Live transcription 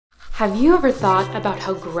Have you ever thought about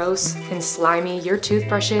how gross and slimy your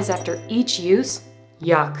toothbrush is after each use?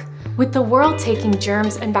 Yuck. With the world taking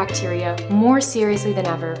germs and bacteria more seriously than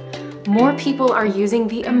ever, more people are using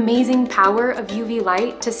the amazing power of UV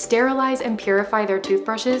light to sterilize and purify their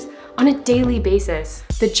toothbrushes on a daily basis.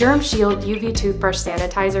 The Germ Shield UV Toothbrush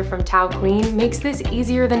Sanitizer from Tao Clean makes this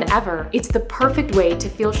easier than ever. It's the perfect way to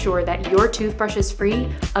feel sure that your toothbrush is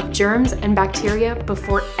free of germs and bacteria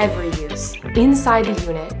before every use. Inside the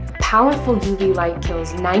unit, powerful UV light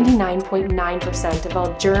kills 99.9% of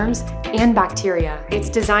all germs and bacteria. It's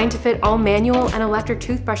designed to fit all manual and electric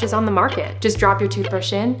toothbrushes on the market. Just drop your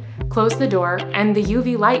toothbrush in, close the door, and the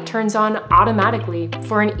UV light turns on automatically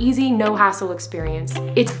for an easy, no-hassle experience.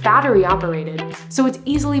 It's battery operated, so it's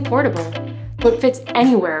easily portable, but fits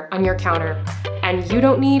anywhere on your counter, and you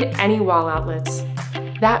don't need any wall outlets.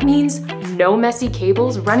 That means no messy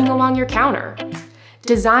cables running along your counter.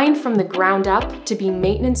 Designed from the ground up to be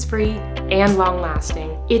maintenance-free and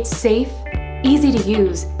long-lasting. It's safe, easy to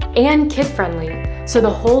use, and kid-friendly, so the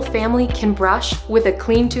whole family can brush with a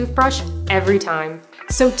clean toothbrush every time.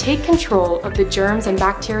 So take control of the germs and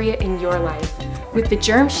bacteria in your life with the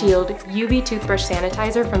Germ Shield UV Toothbrush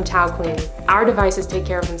Sanitizer from Tao Clean. Our devices take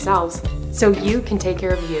care of themselves, so you can take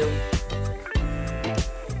care of you.